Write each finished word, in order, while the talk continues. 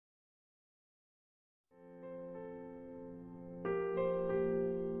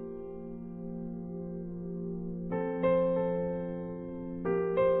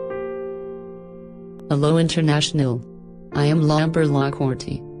Hello International. I am Amber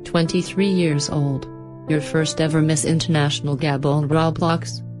Lacorte, 23 years old. Your first ever Miss International Gabon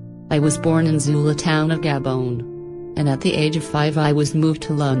Roblox. I was born in Zula town of Gabon. And at the age of 5 I was moved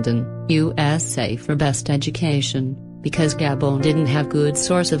to London, USA for best education, because Gabon didn't have good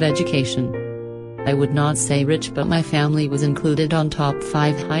source of education. I would not say rich, but my family was included on top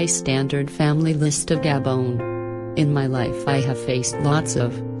 5 high standard family list of Gabon. In my life I have faced lots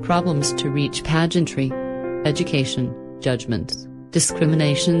of problems to reach pageantry, education, judgments,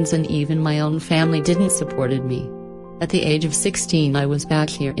 discriminations, and even my own family didn't supported me. At the age of 16 I was back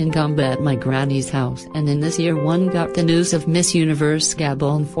here in Gambia at my granny's house, and in this year one got the news of Miss Universe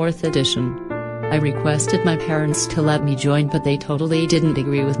Gabon 4th edition. I requested my parents to let me join, but they totally didn't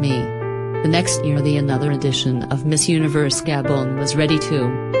agree with me. The next year another edition of Miss Universe Gabon was ready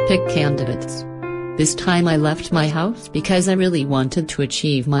to pick candidates. This time I left my house because I really wanted to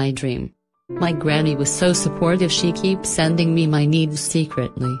achieve my dream. My granny was so supportive, she keeps sending me my needs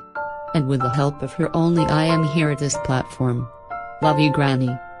secretly. And with the help of her only I am here at this platform. Love you,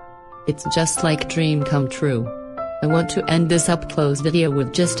 Granny. It's just like dream come true. I want to end this up close video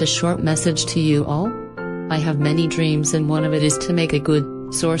with just a short message to you all. I have many dreams, and one of it is to make a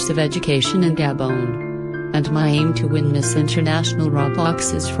good source of education in Gabon. And my aim to win Miss International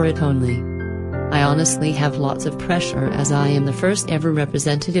Roblox is for it only. I honestly have lots of pressure as I am the first ever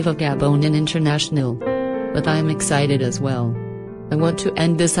representative of Gabon in International. But I am excited as well. I want to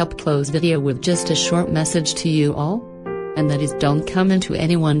end this up close video with just a short message to you all. And that is, don't come into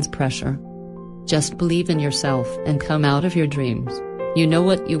anyone's pressure. Just believe in yourself and come out of your dreams. You know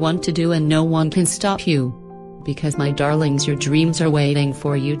what you want to do and no one can stop you. Because my darlings, your dreams are waiting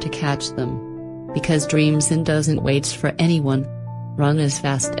for you to catch them. Because dreams doesn't wait for anyone. Run as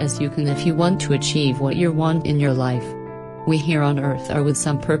fast as you can if you want to achieve what you want in your life. We here on earth are with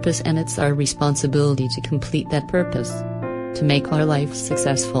some purpose, and it's our responsibility to complete that purpose. To make our life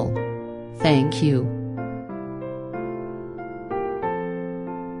successful. Thank you.